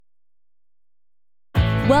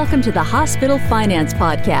Welcome to the Hospital Finance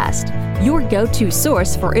Podcast, your go-to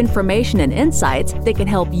source for information and insights that can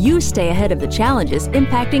help you stay ahead of the challenges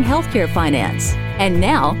impacting healthcare finance. And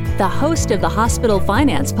now, the host of the Hospital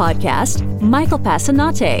Finance Podcast, Michael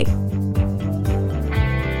Passanante.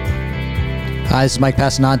 Hi, this is Mike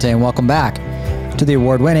Passanante, and welcome back to the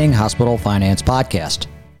award-winning Hospital Finance Podcast.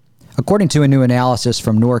 According to a new analysis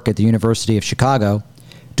from NORC at the University of Chicago,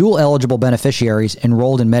 dual-eligible beneficiaries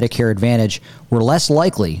enrolled in Medicare Advantage were less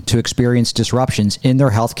likely to experience disruptions in their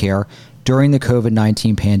health care during the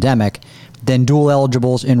COVID-19 pandemic than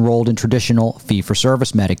dual-eligibles enrolled in traditional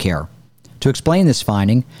fee-for-service Medicare. To explain this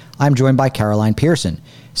finding, I'm joined by Caroline Pearson,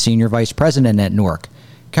 Senior Vice President at NORC.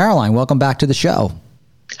 Caroline, welcome back to the show.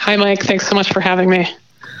 Hi, Mike. Thanks so much for having me.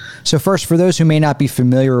 So first, for those who may not be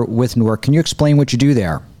familiar with NORC, can you explain what you do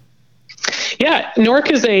there? Yeah,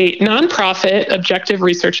 NORC is a nonprofit objective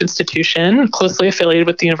research institution closely affiliated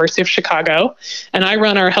with the University of Chicago, and I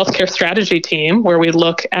run our healthcare strategy team where we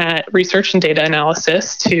look at research and data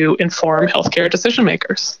analysis to inform healthcare decision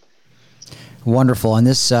makers. Wonderful, and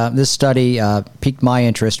this study piqued my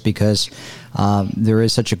interest because there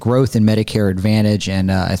is such a growth in Medicare Advantage,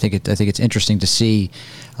 and I think it's interesting to see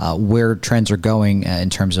where trends are going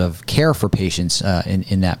in terms of care for patients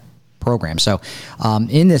in that program. So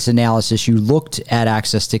in this analysis, you looked at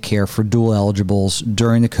access to care for dual eligibles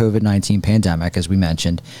during the COVID-19 pandemic, as we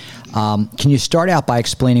mentioned. Can you start out by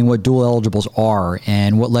explaining what dual eligibles are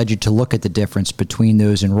and what led you to look at the difference between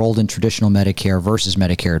those enrolled in traditional Medicare versus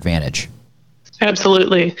Medicare Advantage?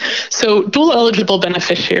 Absolutely. So dual eligible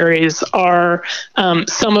beneficiaries are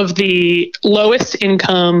some of the lowest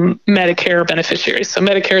income Medicare beneficiaries. So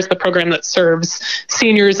Medicare is the program that serves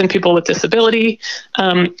seniors and people with disability.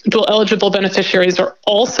 Dual eligible beneficiaries are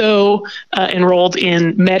also enrolled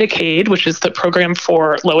in Medicaid, which is the program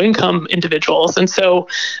for low income individuals. And so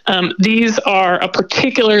these are a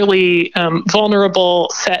particularly vulnerable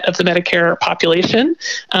set of the Medicare population.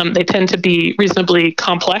 They tend to be reasonably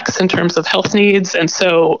complex in terms of health needs. And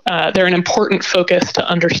so they're an important focus to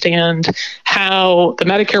understand how the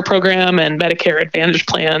Medicare program and Medicare Advantage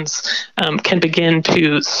plans can begin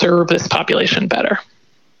to serve this population better.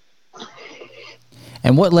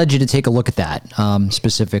 And what led you to take a look at that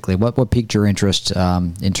specifically? What piqued your interest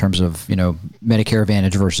in terms of Medicare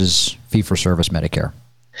Advantage versus fee-for-service Medicare?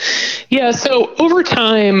 Yeah, so over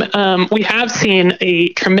time, we have seen a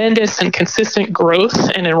tremendous and consistent growth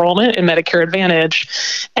in enrollment in Medicare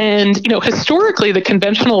Advantage. And, historically, the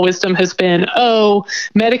conventional wisdom has been,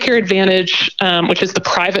 Medicare Advantage, which is the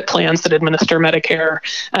private plans that administer Medicare,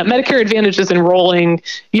 Medicare Advantage is enrolling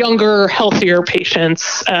younger, healthier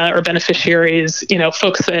patients or beneficiaries,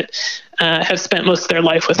 folks that have spent most of their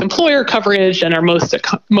life with employer coverage and are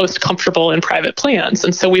most comfortable in private plans.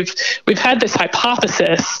 And so we've had this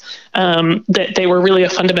hypothesis that they were really a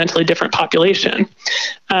fundamentally different population.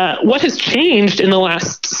 What has changed in the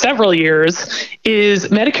last several years is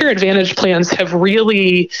Medicare Advantage plans have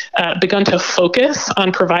really begun to focus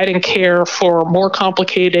on providing care for more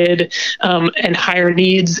complicated and higher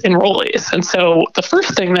needs enrollees. And so the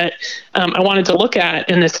first thing that I wanted to look at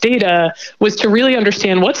in this data was to really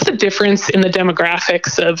understand what's the difference in the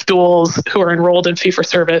demographics of duals who are enrolled in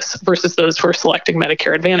fee-for-service versus those who are selecting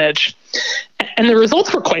Medicare Advantage. And the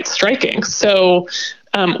results were quite striking. So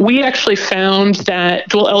we actually found that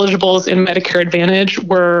dual eligibles in Medicare Advantage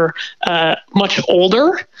were much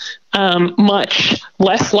older, much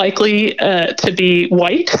less likely to be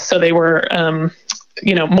white. So they were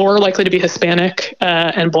more likely to be Hispanic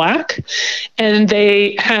and Black, and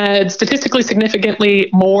they had statistically significantly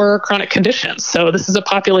more chronic conditions. So this is a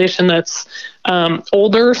population that's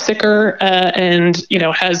older, sicker, and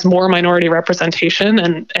has more minority representation,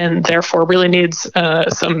 and therefore really needs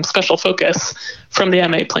some special focus from the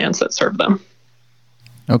MA plans that serve them.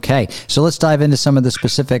 Okay, so let's dive into some of the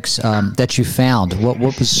specifics that you found. What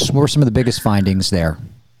were some of the biggest findings there?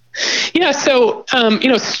 Yeah, so,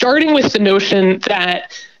 starting with the notion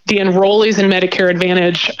that the enrollees in Medicare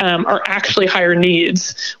Advantage are actually higher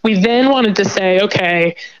needs, we then wanted to say,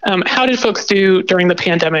 okay, how did folks do during the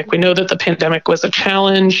pandemic? We know that the pandemic was a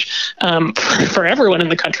challenge for everyone in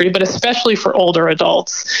the country, but especially for older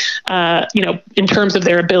adults, in terms of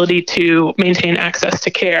their ability to maintain access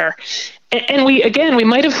to care. And we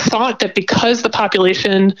might have thought that because the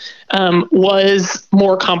population was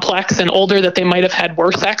more complex and older, that they might have had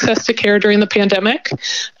worse access to care during the pandemic.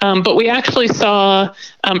 But we actually saw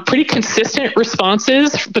pretty consistent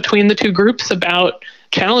responses between the two groups about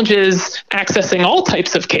challenges accessing all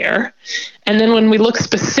types of care. And then when we look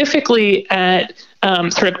specifically at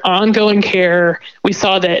sort of ongoing care, we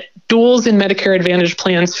saw that duals in Medicare Advantage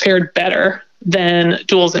plans fared better than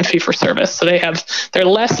duals in fee-for-service. So they're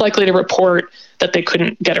less likely to report that they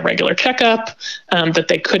couldn't get a regular checkup, that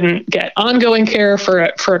they couldn't get ongoing care for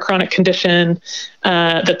a chronic condition,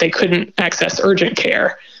 that they couldn't access urgent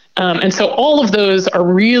care. And so all of those are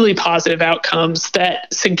really positive outcomes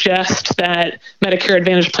that suggest that Medicare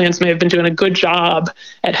Advantage plans may have been doing a good job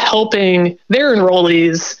at helping their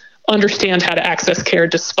enrollees understand how to access care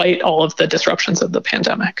despite all of the disruptions of the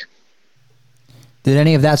pandemic. Did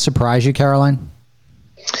any of that surprise you, Caroline?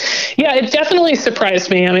 Yeah, it definitely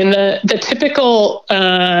surprised me. I mean, the typical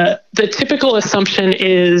assumption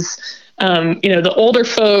is, the older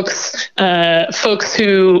folks, folks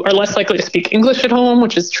who are less likely to speak English at home,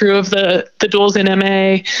 which is true of the duals in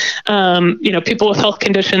MA, people with health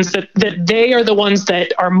conditions, that they are the ones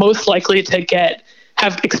that are most likely to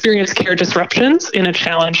have experienced care disruptions in a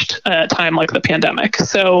challenged time like the pandemic.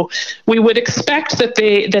 So we would expect that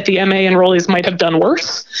the MA enrollees might have done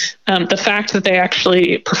worse. The fact that they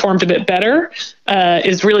actually performed a bit better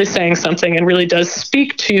is really saying something and really does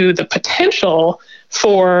speak to the potential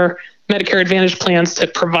for Medicare Advantage plans to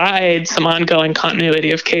provide some ongoing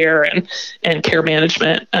continuity of care and care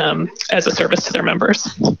management as a service to their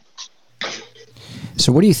members.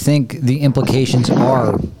 So what do you think the implications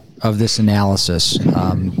are of this analysis?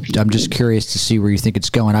 I'm just curious to see where you think it's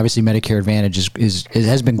going. Obviously, Medicare Advantage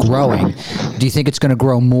has been growing. Do you think it's going to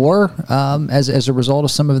grow more as a result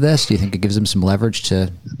of some of this? Do you think it gives them some leverage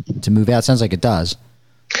to move out? It sounds like it does.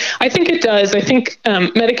 I think it does. I think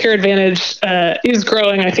Medicare Advantage is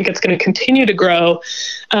growing. I think it's going to continue to grow.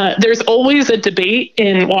 There's always a debate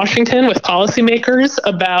in Washington with policymakers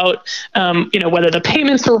about, whether the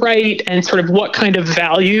payments are right and sort of what kind of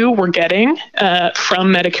value we're getting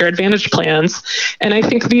from Medicare Advantage plans. And I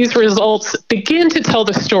think these results begin to tell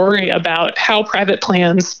the story about how private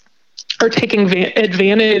plans are taking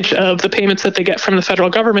advantage of the payments that they get from the federal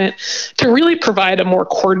government to really provide a more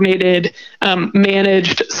coordinated,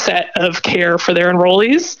 managed set of care for their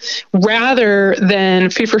enrollees, rather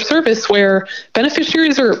than fee-for-service, where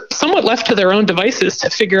beneficiaries are somewhat left to their own devices to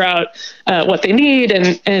figure out what they need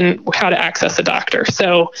and how to access a doctor.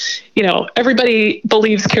 So, everybody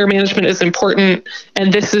believes care management is important,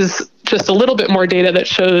 and this is just a little bit more data that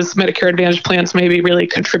shows Medicare Advantage plans may be really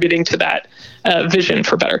contributing to that vision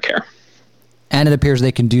for better care. And it appears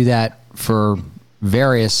they can do that for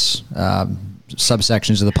various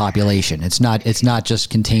subsections of the population. It's not just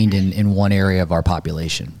contained in one area of our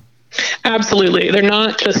population. Absolutely. They're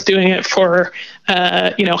not just doing it for,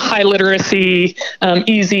 high literacy,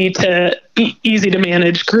 easy to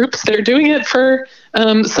manage groups. They're doing it for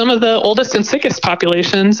some of the oldest and sickest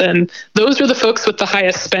populations, and those are the folks with the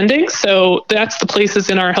highest spending. So that's the places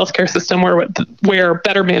in our healthcare system where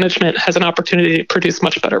better management has an opportunity to produce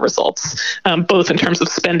much better results, both in terms of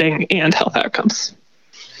spending and health outcomes.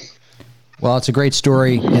 Well, it's a great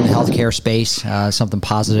story in the healthcare space, something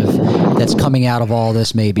positive that's coming out of all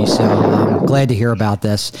this maybe. So I'm glad to hear about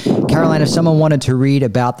this. Caroline, if someone wanted to read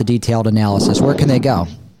about the detailed analysis, where can they go?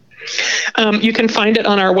 You can find it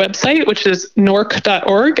on our website, which is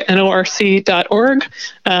norc.org, NORC.org,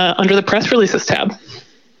 under the press releases tab.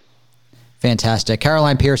 Fantastic.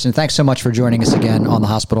 Caroline Pearson, thanks so much for joining us again on the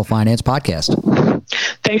Hospital Finance Podcast.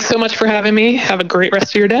 Thanks so much for having me. Have a great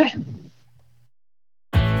rest of your day.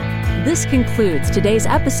 This concludes today's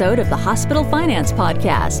episode of the Hospital Finance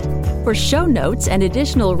Podcast. For show notes and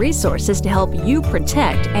additional resources to help you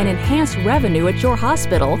protect and enhance revenue at your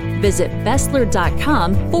hospital, visit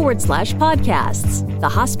Bessler.com/podcasts. The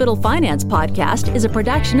Hospital Finance Podcast is a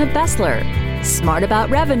production of Bessler. Smart about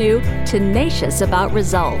revenue, tenacious about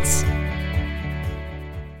results.